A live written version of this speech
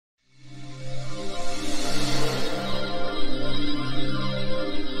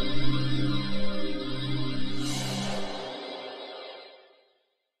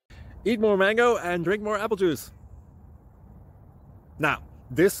Eat more mango and drink more apple juice. Now,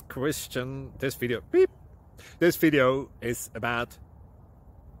 this video is about...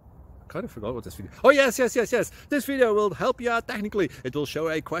 I kind of forgot what this video... Oh, yes. This video will help you out technically. It will show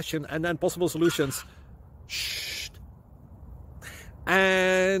a question and then possible solutions. Shh.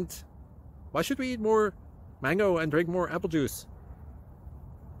 And why should we eat more mango and drink more apple juice?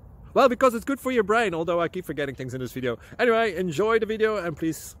 Well, because it's good for your brain, although I keep forgetting things in this video. Anyway, enjoy the video and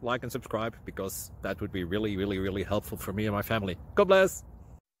please like and subscribe, because that would be really helpful for me and my family. God bless!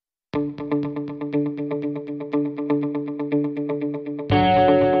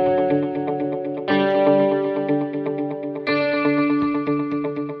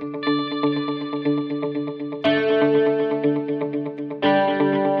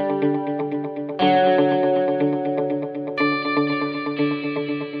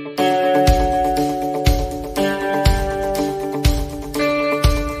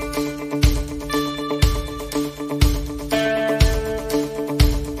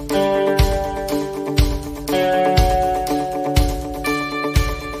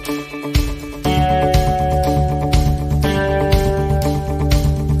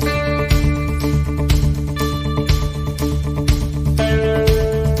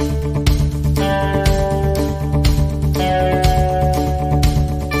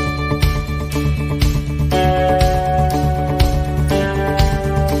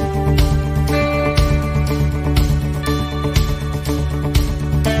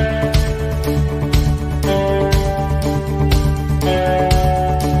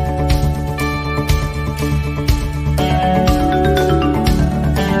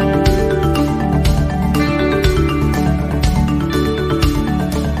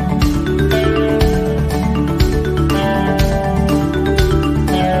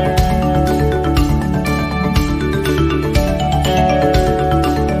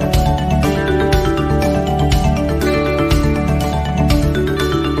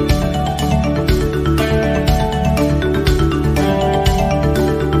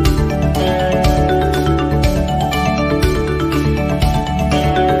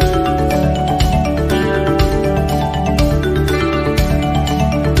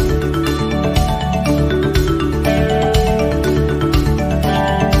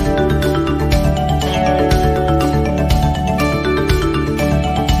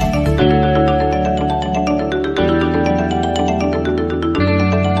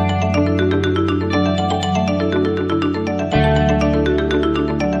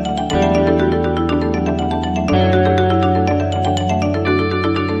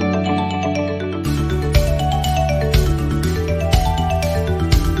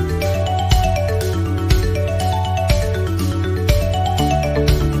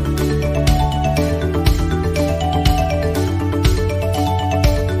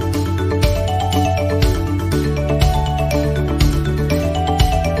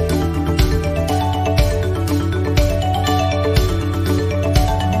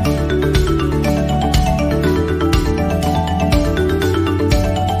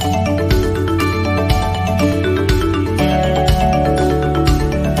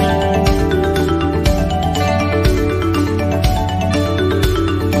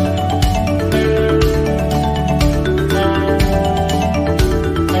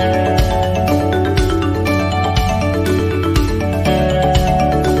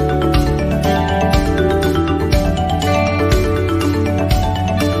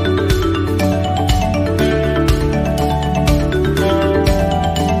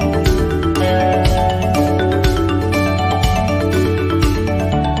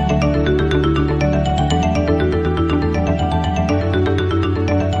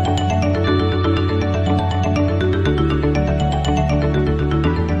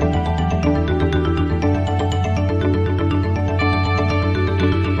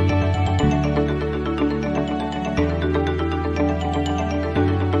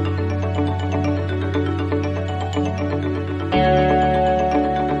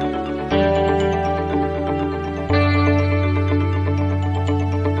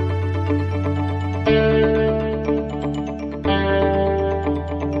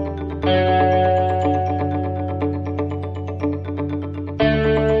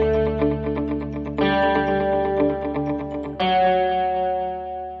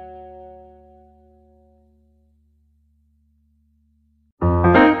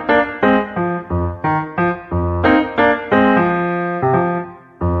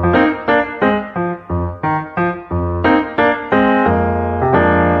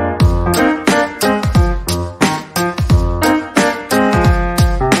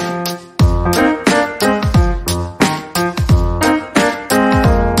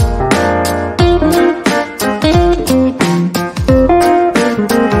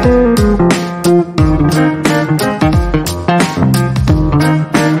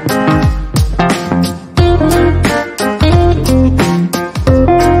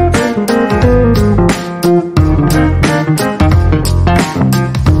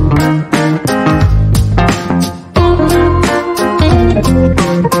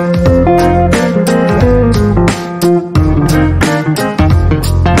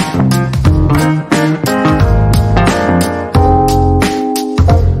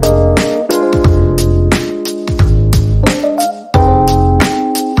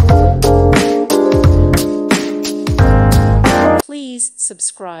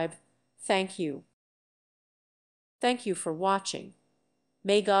 subscribe. Thank you. Thank you for watching.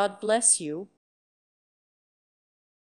 May God bless you